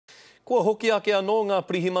Kua hoki ake anō ngā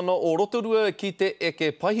pirihimana o Rotorua ki te eke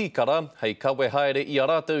paihikara, hei kawe haere i a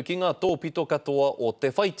ratou ki ngā topito katoa o te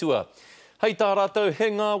whaitua. Hei tā ratou he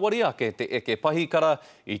ngawari ake te eke paihikara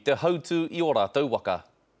i te hautu i o ratou waka.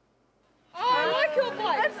 Oh, I like your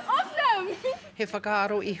bike. That's awesome! He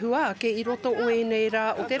whakaaro i hua ake i roto o nei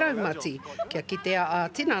rā o te raumati. Kia kitea a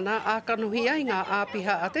tinana a kanuhi ai ngā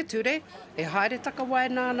āpiha a te ture, e haere takawai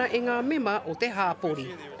nāna i ngā mema o te hāpori.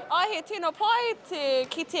 Ai he tino pai te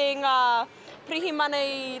kite ngā pirihimana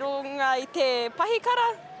i runga i te paihikara.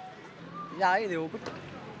 Yeah, they're all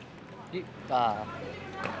good.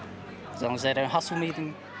 As long as they don't hustle me,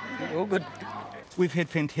 then they're all good. We've had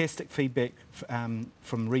fantastic feedback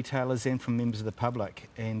from retailers and from members of the public,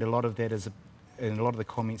 and a lot of that and a lot of the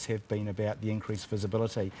comments have been about the increased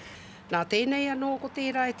visibility. Nā tēnei anō ko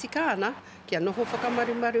tērā e tika ana, kia noho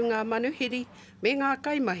whakamarumaru ngā manuhiri, me ngā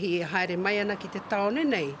kaimahi e haere mai ana ki te taone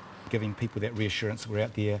nei. Giving people that reassurance that we're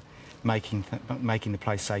out there making the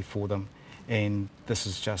place safe for them, and this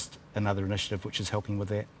is just another initiative which is helping with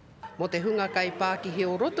that. Mo te hunga kai Pākihi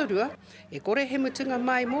o Rotorua, e kore he mutunga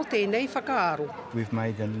mai mō tēnei whakaaro. We've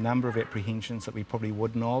made a number of apprehensions that we probably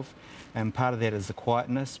wouldn't have, and part of that is the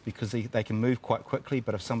quietness, because they can move quite quickly,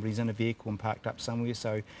 but if somebody's in a vehicle and parked up somewhere,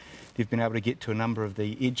 so they've been able to get to a number of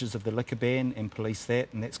the edges of the liquor ban and police that,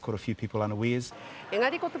 and that's caught a few people unawares.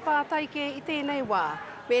 Engari ko te pātaike i tēnei wā,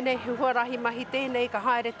 mēnei he huarahi mahi tēnei ka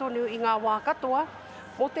haere tonu i ngā wā katoa,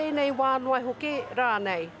 mo tēnei wā noai hoke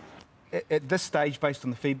rānei. At this stage, based on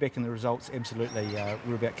the feedback and the results, absolutely,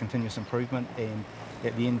 we're about continuous improvement, and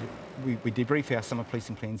at the end, we debrief our summer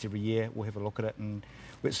policing plans every year. We'll have a look at it, and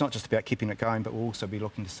it's not just about keeping it going, but we'll also be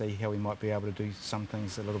looking to see how we might be able to do some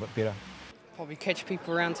things a little bit better. Probably catch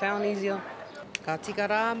people around town easier. Ka tika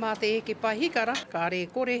rā mā te eke paihikara, ka re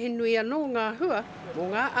kore he nui anō ngā hua mō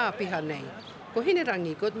ngā āpiha nei. Ko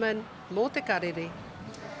Hinerangi Goodman, mō te karere.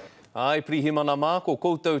 Ai, pirihimana mā, ko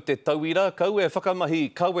koutou te tauira, kau e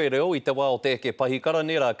whakamahi kawe reo i te wā o te eke paihikara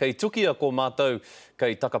nera, kei tukia ko mātou,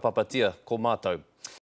 kei takapapatia ko mātou.